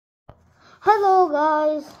Hello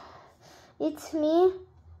guys, it's me,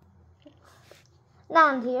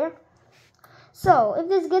 Nand here. So, if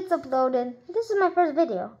this gets uploaded, this is my first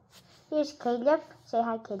video. Here's Caleb. Say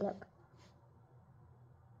hi, Caleb.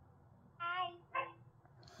 Hi.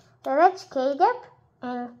 So that's Caleb,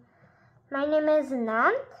 and my name is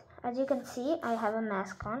Nand. As you can see, I have a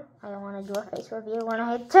mask on. I don't want to do a face reveal when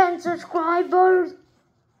I hit 10 subscribers.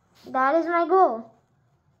 That is my goal.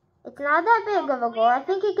 It's not that big of a goal. I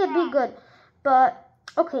think it could be good. But,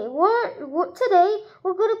 okay, today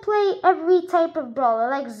we're going to play every type of brawler,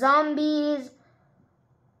 like zombies.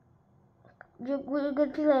 We're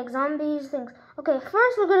going to play like zombies, things. Okay,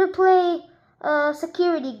 first we're going to play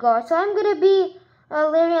security guard. So I'm going to be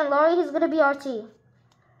Larry and Laurie. He's going to be RT.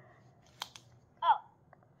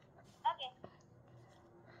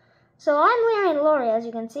 So I'm Larry and Laurie, as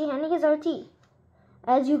you can see, and he's RT.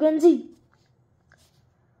 As you can see.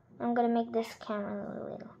 I'm going to make this camera a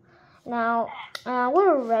little. Now,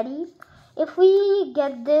 we're ready. If we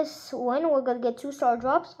get this win, we're going to get 2-star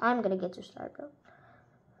drops. I'm going to get 2-star drops.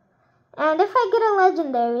 And if I get a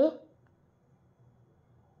legendary,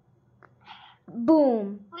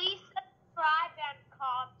 boom. Please subscribe and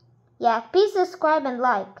comment. Yeah, please subscribe and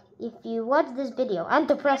like if you watch this video. And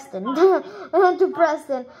to Preston. And to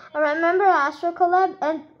Preston. And remember Astro Collab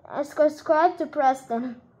and subscribe to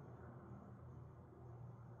Preston.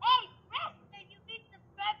 Hey, Preston, you need to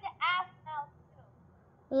subscribe to Aspel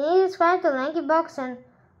too. You need to subscribe to Lanky Box and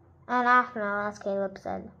Afnal, as Caleb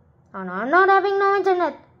said. Oh no, I'm not having no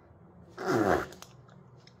internet.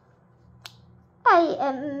 I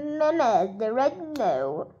am Mehmed right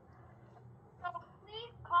now. So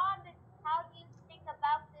please comment how you think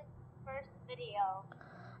about this first video.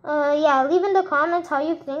 Yeah, leave in the comments how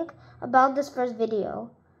you think about this first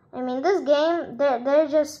video. I mean, this game, they're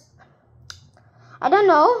just, I don't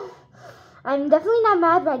know. I'm definitely not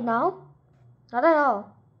mad right now. Not at all.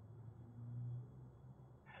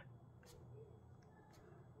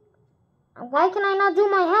 Why can I not do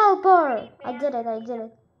my helper? I did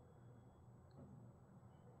it.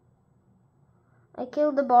 I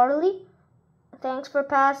killed the barley. Thanks for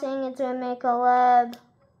passing it to make a lab.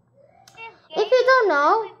 If you don't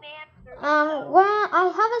know, I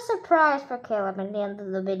have a surprise for Caleb at the end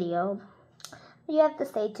of the video. You have to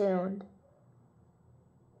stay tuned.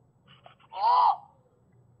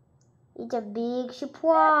 It's a big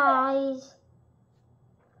surprise.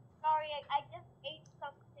 Sorry, I just ate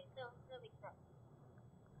something that was really gross.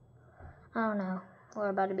 Oh no, we're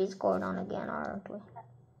about to be scored on again, aren't we?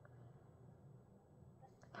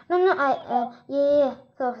 No, yeah.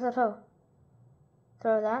 Throw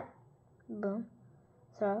that. Boom.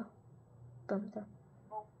 Throw. Boom, throw.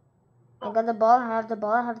 I got the ball, I have the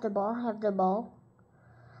ball. I have the ball.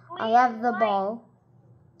 I have the ball.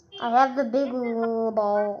 I have the big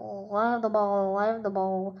ball. I have the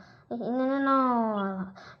ball. No.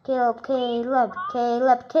 Caleb,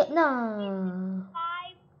 no.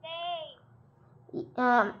 5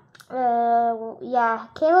 days. Yeah,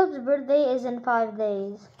 Caleb's birthday is in 5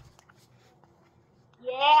 days.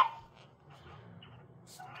 Yeah.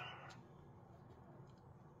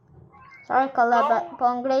 Sorry, Caleb, but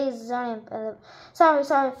Pongre sorry.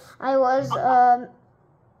 I was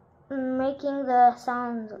making the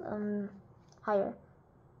sounds higher.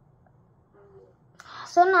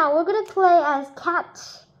 So now we're gonna play as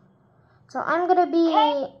Cat. So I'm gonna be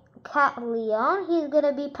Cat Leon. He's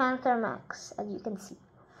gonna be Panther Max, as you can see.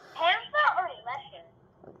 Panther or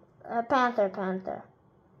Legend? Panther.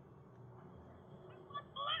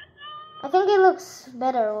 I think it looks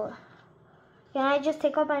better. Can I just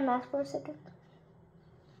take off my mask for a second?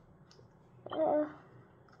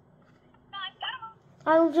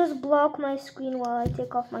 I'll just block my screen while I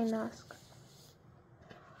take off my mask.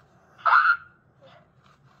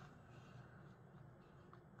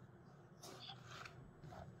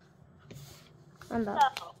 I'm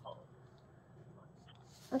back.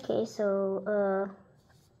 Okay, so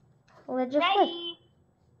let's just play.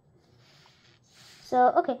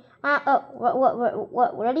 So okay.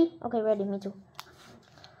 What? Ready? Okay, ready. Me too.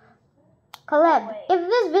 Caleb, if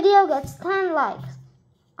this video gets 10 likes,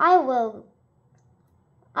 I will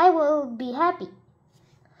be happy.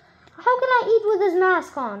 How can I eat with this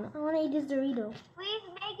mask on? I want to eat this Dorito. Please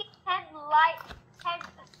make it 10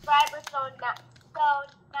 subscribers so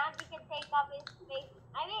Nandi can take off his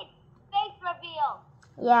face reveal.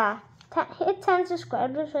 Yeah, hit 10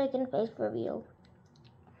 subscribers so I can face reveal.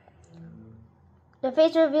 The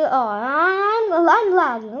face reveal. Oh, I'm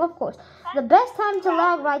lagging, of course. The best time to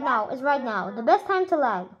lag right now is right now. The best time to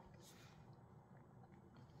lag.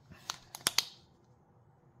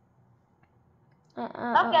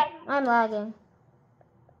 Okay. I'm lagging.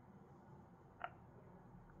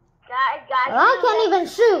 Well, I can't even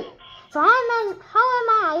shoot. So how am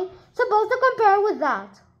I supposed to compare with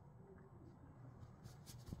that?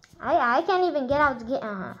 I can't even get out to get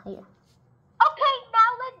here. Okay, now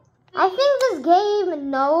let's see. I think this game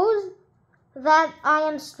knows that I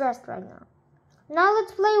am stressed right now. Now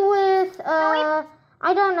let's play with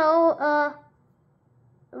I don't know,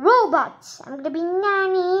 robots. I'm gonna be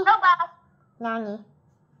Nani. Robots. Nani.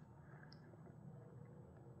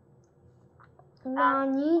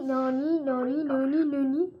 Nani.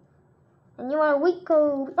 And you are weak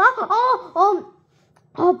code. Parkour.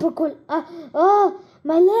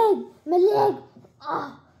 My leg.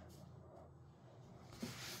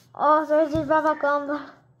 Sorry, Baba combo.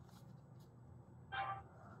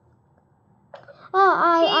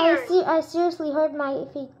 I seriously hurt my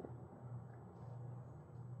feet.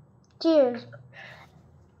 Cheers.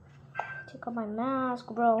 Take off my mask,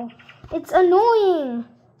 bro. It's annoying.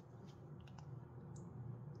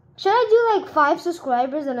 Should I do like 5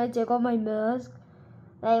 subscribers and I take off my mask?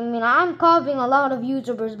 I mean, I'm copying a lot of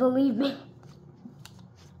YouTubers, believe me.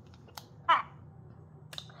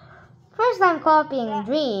 First I'm copying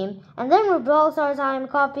Dream, and then with BrawlStars I'm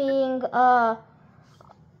copying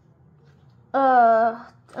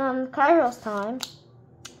Kairos Time.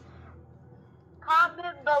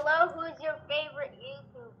 Comment below who's your favorite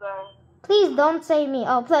YouTuber. Please don't say me.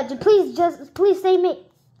 Oh, please say me.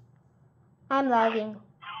 I'm lagging.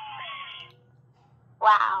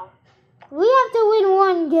 Wow. We have to win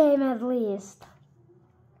one game at least.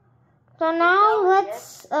 So now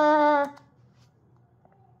let's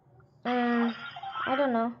I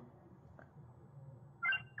don't know.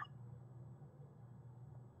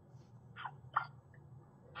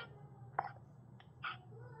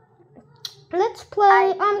 Let's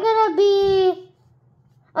play. I'm gonna be.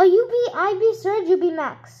 Oh, I be Surge, you be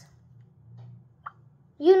Max.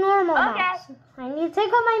 You normal Max. I need to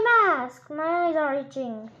take off my mask. My eyes are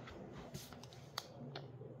itching.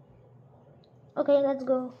 Okay, let's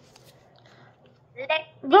go.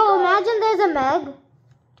 Bro, imagine there's a Meg.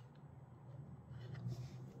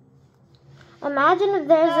 Imagine if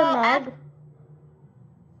there's a Meg.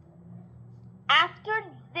 After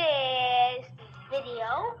this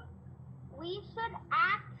video, we should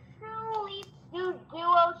actually do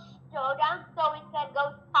duo showdown so we can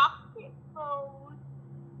go toxic mode.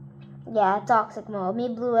 Yeah, toxic mode. Me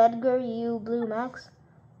blue Edgar, you blue Max.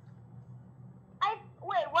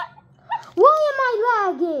 Wait, what? Why am I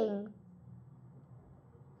lagging?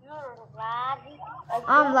 You're lagging?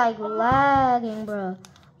 I'm like lagging, bro.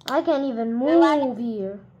 I can't even move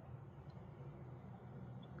here.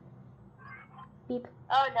 Beep.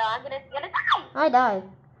 Oh no, I'm gonna die. I died.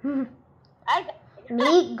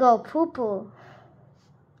 Me go poo poo.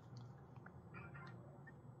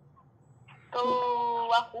 Oh,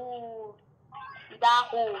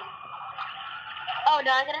 Yahoo. Oh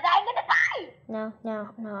no, I'm gonna die. No,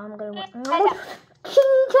 I'm gonna win.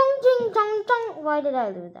 Ching chong ching chong chong. Why did I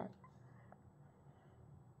lose that?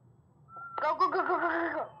 Go.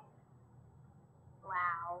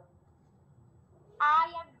 Wow.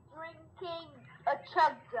 I am drinking a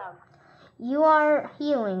chug jug. You are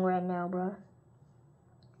healing right now, bro.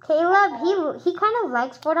 Caleb, he kind of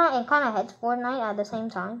likes Fortnite and kind of hates Fortnite at the same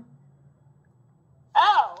time.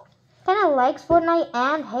 Oh. Kind of likes Fortnite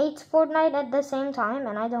and hates Fortnite at the same time,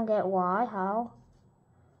 and I don't get why, how.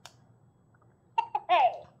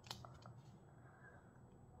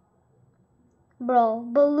 Bro,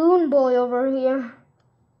 Balloon Boy over here.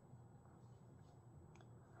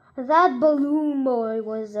 That Balloon Boy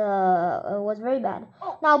was very bad.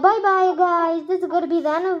 Now, bye-bye, guys. This is going to be the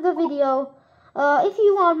end of the video. If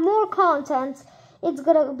you want more content, it's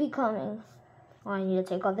going to be coming. Oh, I need to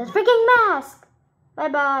take off this freaking mask.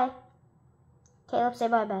 Bye-bye. Caleb, say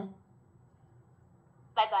bye-bye.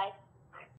 Bye-bye.